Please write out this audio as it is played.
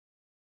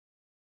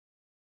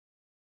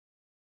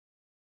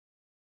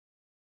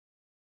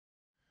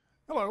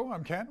Hello,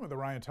 I'm Ken with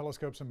Orion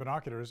Telescopes and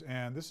Binoculars,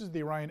 and this is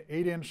the Orion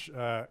 8-inch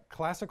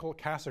Classical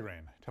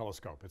Cassegrain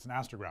Telescope. It's an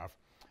astrograph,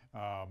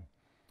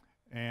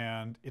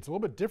 and it's a little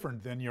bit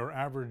different than your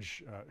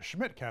average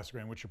Schmidt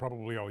Cassegrain, which you're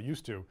probably all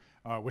used to,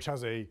 which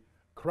has a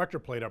corrector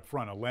plate up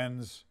front, a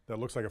lens that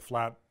looks like a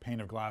flat pane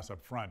of glass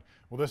up front.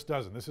 Well, this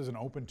doesn't. This is an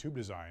open tube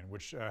design,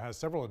 which has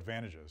several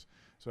advantages.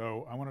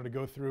 So I wanted to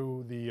go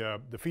through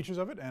the features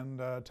of it and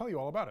tell you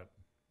all about it.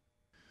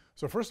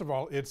 So first of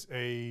all, it's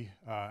an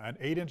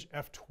 8-inch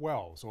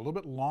f12, so a little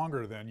bit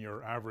longer than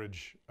your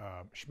average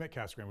Schmidt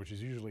Cassegrain, which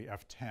is usually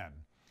f10.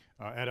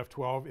 At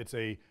f12, it's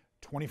a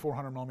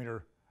 2400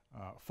 millimeter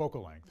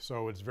focal length,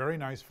 so it's very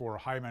nice for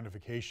high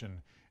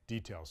magnification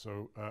details.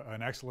 So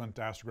an excellent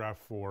astrograph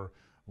for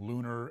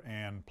lunar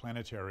and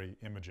planetary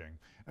imaging,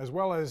 as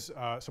well as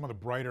some of the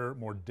brighter,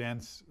 more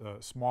dense,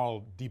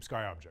 small deep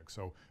sky objects.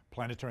 So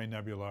planetary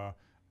nebula,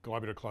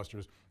 globular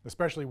clusters,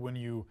 especially when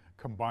you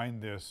combine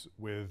this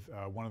with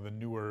one of the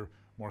newer,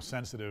 more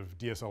sensitive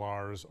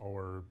DSLRs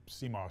or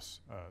CMOS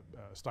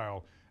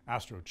style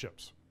astro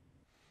chips.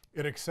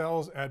 It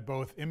excels at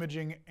both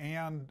imaging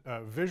and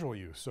visual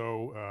use,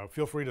 so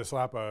feel free to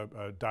slap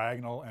a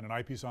diagonal and an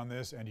eyepiece on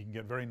this and you can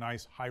get very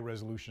nice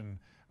high-resolution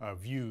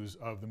views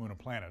of the moon and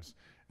planets.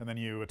 And then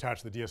you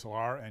attach the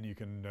DSLR and you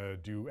can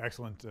do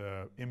excellent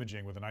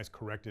imaging with a nice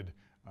corrected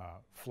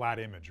flat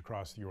image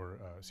across your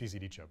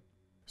CCD chip.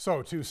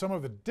 So to some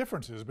of the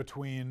differences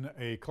between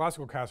a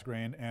classical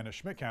Cassegrain and a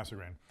Schmidt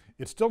Cassegrain,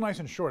 it's still nice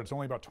and short. It's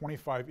only about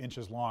 25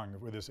 inches long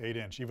with this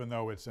 8-inch, even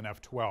though it's an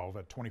f12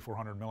 at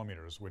 2400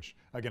 millimeters, which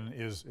again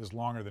is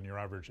longer than your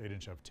average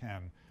 8-inch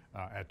f10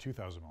 at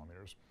 2000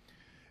 millimeters.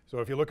 So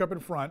if you look up in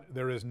front,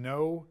 there is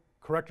no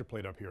corrector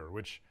plate up here,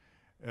 which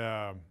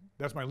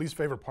that's my least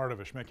favorite part of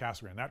a Schmidt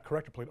Cassegrain. That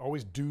corrector plate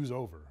always dews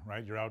over,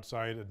 right? You're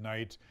outside at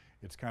night,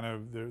 it's kind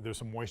of, there's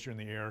some moisture in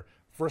the air.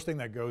 First thing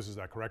that goes is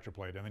that corrector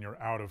plate, and then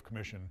you're out of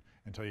commission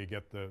until you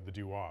get the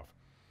dew off.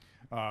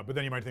 But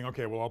then you might think,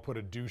 okay, well, I'll put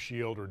a dew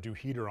shield or dew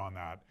heater on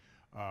that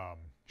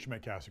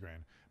Schmidt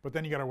Cassegrain. But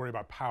then you got to worry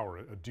about power.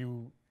 A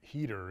dew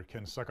heater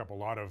can suck up a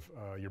lot of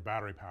your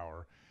battery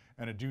power.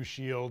 And a dew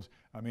shield,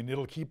 I mean,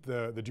 it'll keep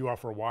the dew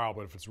off for a while,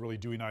 but if it's a really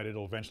dewy night,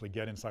 it'll eventually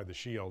get inside the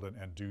shield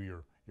and dew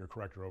your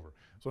corrector over.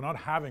 So not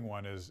having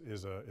one is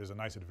a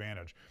nice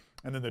advantage.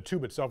 And then the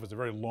tube itself is a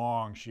very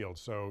long shield,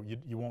 so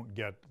you won't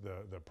get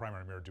the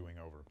primary mirror dewing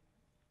over.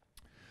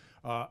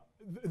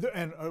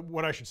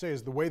 What I should say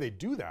is the way they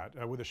do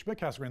that, with a Schmidt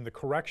Cassegrain, the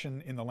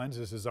correction in the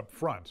lenses is up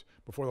front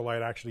before the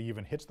light actually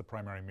even hits the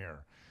primary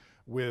mirror.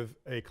 With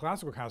a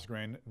classical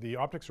Cassegrain, the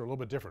optics are a little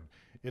bit different.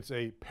 It's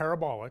a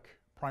parabolic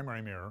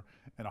primary mirror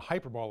and a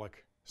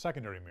hyperbolic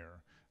secondary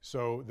mirror.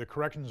 So the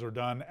corrections are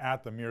done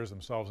at the mirrors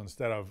themselves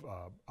instead of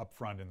up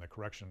front in the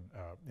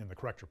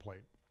corrector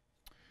plate.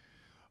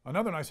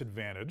 Another nice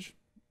advantage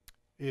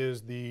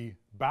is the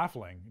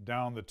baffling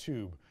down the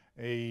tube.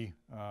 A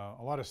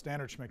lot of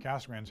standard Schmidt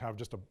Cassegrains have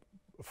just a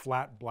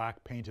flat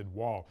black painted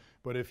wall,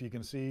 but if you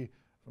can see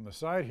from the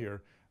side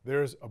here,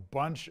 there's a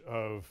bunch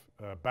of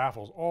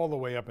baffles all the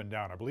way up and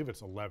down. I believe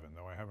it's 11,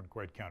 though I haven't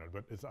quite counted,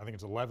 but I think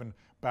it's 11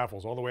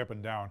 baffles all the way up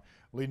and down,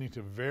 leading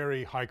to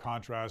very high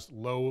contrast,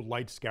 low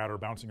light scatter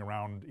bouncing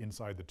around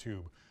inside the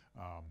tube,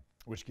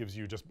 which gives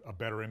you just a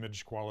better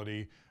image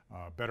quality,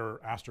 better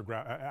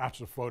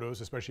astrophotos,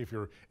 especially if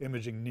you're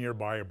imaging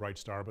nearby a bright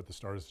star, but the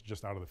star is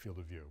just out of the field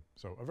of view.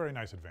 So a very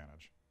nice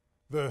advantage.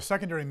 The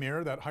secondary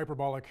mirror, that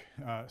hyperbolic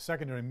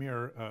secondary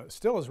mirror,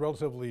 still is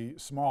relatively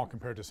small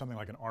compared to something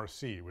like an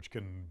RC, which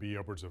can be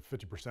upwards of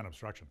 50%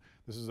 obstruction.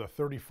 This is a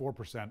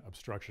 34%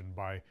 obstruction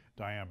by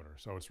diameter,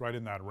 so it's right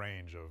in that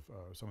range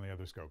of some of the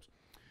other scopes.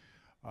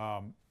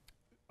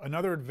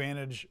 Another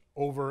advantage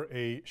over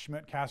a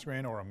Schmidt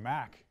Cassegrain or a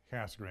Mac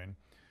Cassegrain,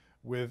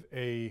 with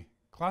a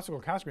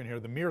classical Cassegrain here,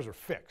 the mirrors are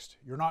fixed.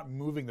 You're not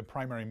moving the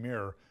primary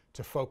mirror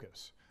to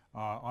focus.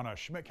 On a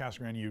Schmidt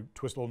Cassegrain, you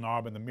twist a little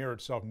knob and the mirror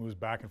itself moves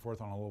back and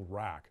forth on a little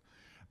rack.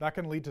 That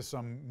can lead to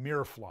some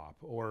mirror flop,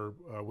 or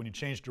when you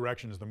change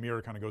directions, the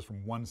mirror kind of goes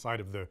from one side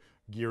of the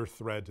gear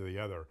thread to the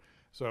other.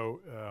 So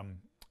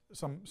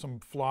some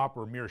flop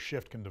or mirror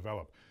shift can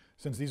develop.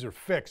 Since these are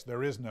fixed,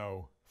 there is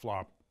no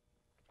flop.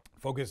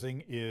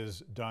 Focusing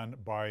is done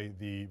by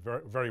the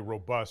very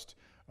robust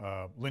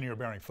linear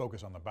bearing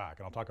focus on the back,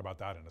 and I'll talk about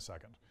that in a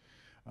second.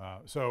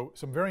 So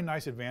some very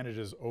nice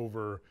advantages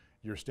over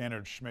your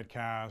standard Schmidt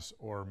Cass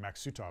or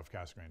Maksutov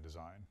Cassegrain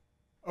design.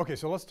 Okay,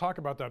 so let's talk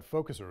about that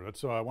focuser.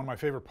 That's one of my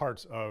favorite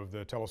parts of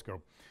the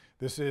telescope.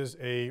 This is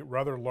a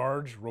rather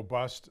large,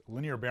 robust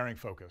linear bearing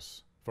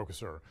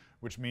focuser,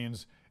 which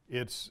means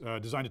it's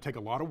designed to take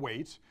a lot of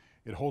weight.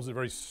 It holds it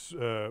very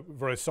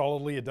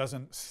solidly. It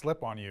doesn't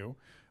slip on you,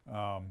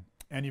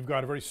 and you've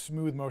got a very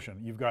smooth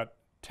motion. You've got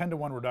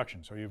 10-to-1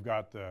 reduction. So you've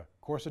got the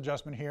coarse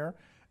adjustment here,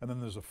 and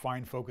then there's a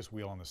fine focus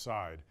wheel on the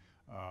side,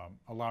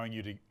 allowing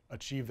you to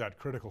achieve that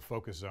critical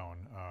focus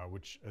zone,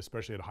 which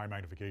especially at high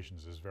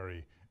magnifications is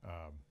very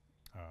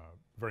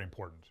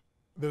important.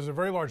 There's a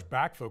very large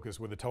back focus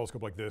with a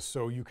telescope like this,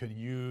 so you can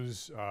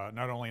use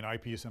not only an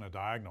eyepiece and a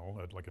diagonal,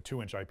 like a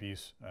 2-inch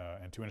eyepiece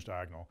and 2-inch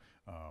diagonal,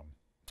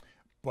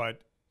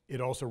 but It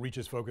also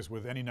reaches focus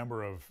with any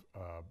number of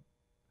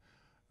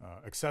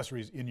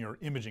accessories in your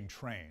imaging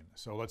train.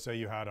 So let's say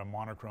you had a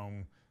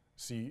monochrome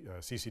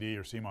CCD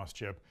or CMOS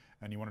chip,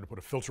 and you wanted to put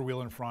a filter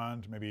wheel in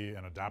front, maybe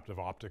an adaptive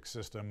optics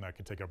system that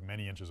could take up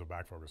many inches of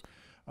back focus.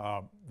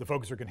 The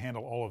focuser can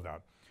handle all of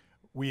that.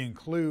 We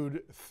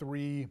include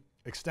 3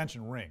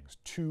 extension rings,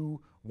 2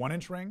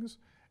 1-inch rings,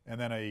 and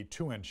then a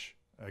 2-inch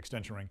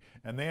extension ring,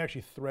 and they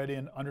actually thread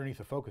in underneath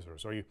the focuser.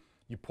 So you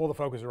pull the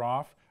focuser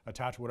off,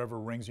 attach whatever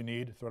rings you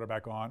need, thread it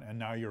back on, and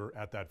now you're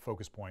at that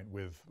focus point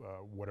with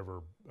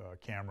whatever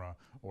camera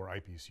or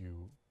eyepiece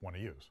you want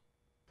to use.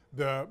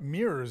 The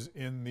mirrors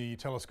in the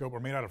telescope are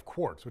made out of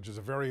quartz, which is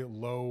a very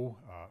low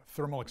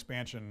thermal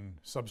expansion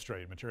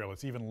substrate material.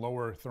 It's even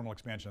lower thermal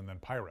expansion than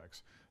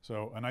Pyrex.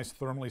 So a nice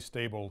thermally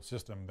stable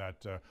system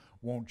that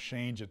won't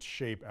change its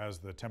shape as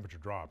the temperature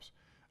drops.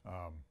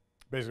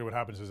 Basically what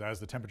happens is as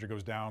the temperature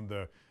goes down,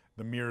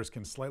 the mirrors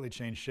can slightly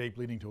change shape,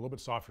 leading to a little bit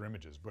softer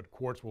images, but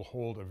quartz will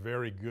hold a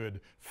very good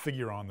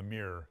figure on the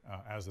mirror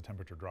as the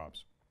temperature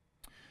drops.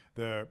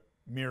 The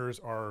mirrors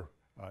are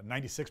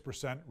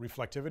 96%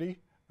 reflectivity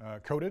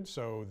coated,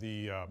 so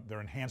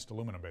they're enhanced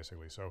aluminum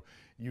basically. So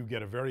you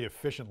get a very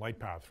efficient light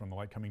path from the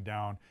light coming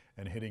down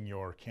and hitting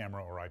your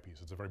camera or eyepiece.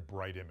 It's a very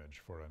bright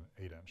image for an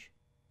 8-inch.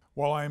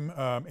 While I'm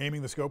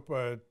aiming the scope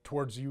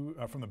towards you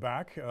from the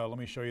back, let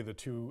me show you the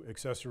 2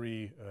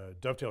 accessory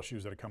dovetail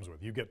shoes that it comes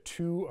with. You get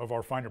 2 of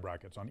our finder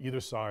brackets on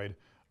either side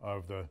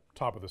of the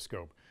top of the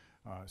scope.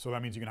 So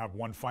that means you can have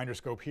 1 finder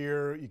scope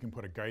here, you can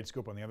put a guide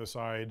scope on the other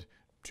side,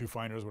 2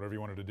 finders, whatever you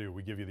wanted to do.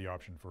 We give you the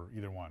option for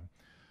either one.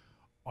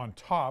 On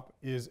top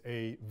is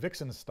a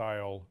Vixen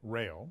style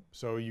rail,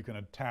 so you can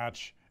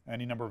attach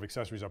any number of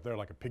accessories up there,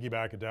 like a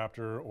piggyback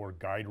adapter or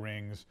guide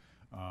rings,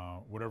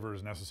 whatever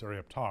is necessary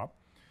up top.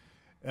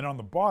 And on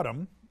the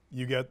bottom,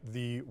 you get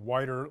the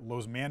wider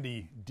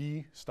Losmandy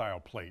D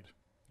style plate.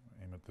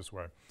 Aim it this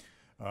way.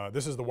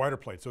 This is the wider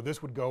plate, so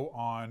this would go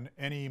on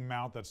any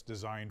mount that's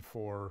designed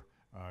for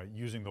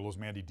using the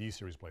Losmandy D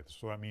series plate.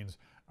 So that means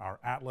our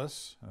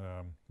Atlas,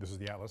 this is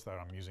the Atlas that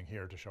I'm using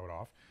here to show it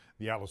off,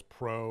 the Atlas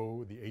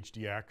Pro, the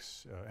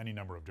HDX, any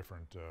number of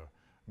different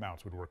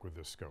mounts would work with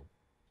this scope.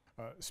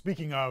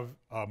 Speaking of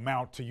a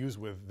mount to use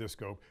with this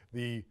scope,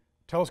 the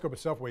telescope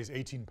itself weighs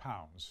 18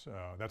 pounds.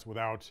 That's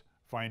without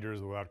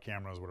finders, without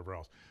cameras, whatever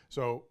else.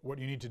 So what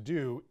you need to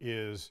do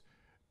is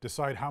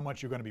decide how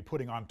much you're going to be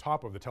putting on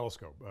top of the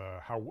telescope.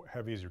 How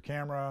heavy is your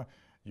camera,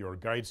 your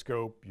guide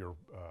scope, your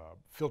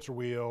filter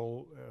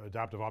wheel,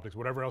 adaptive optics,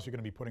 whatever else you're going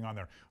to be putting on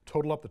there.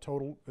 Total up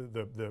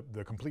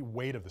the complete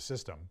weight of the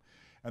system,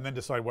 and then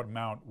decide what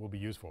mount will be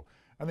useful.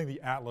 I think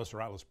the Atlas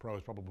or Atlas Pro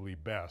is probably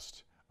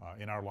best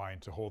in our line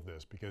to hold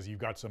this, because you've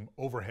got some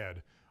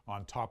overhead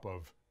on top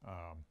of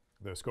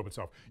the scope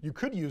itself. You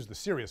could use the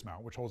Sirius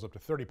mount, which holds up to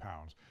 30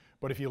 pounds,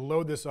 but if you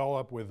load this all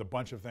up with a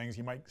bunch of things,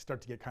 you might start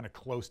to get kind of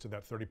close to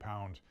that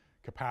 30-pound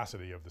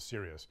capacity of the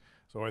Sirius.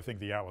 So I think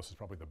the Atlas is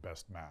probably the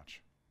best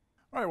match.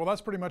 All right, well,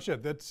 that's pretty much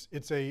it.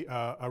 It's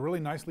a really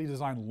nicely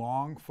designed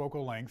long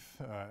focal length,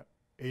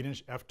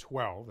 8-inch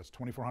f12, that's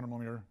 2400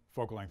 millimeter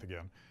focal length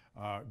again.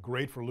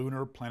 Great for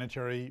lunar,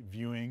 planetary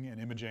viewing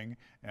and imaging,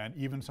 and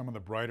even some of the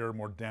brighter,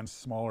 more dense,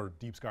 smaller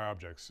deep sky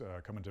objects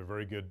come into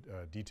very good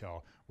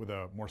detail with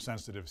a more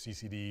sensitive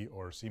CCD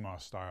or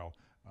CMOS style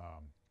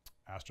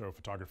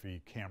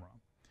astrophotography camera.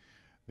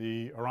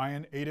 The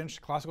Orion 8-inch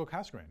Classical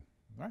Cassegrain.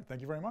 All right, thank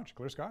you very much.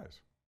 Clear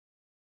skies.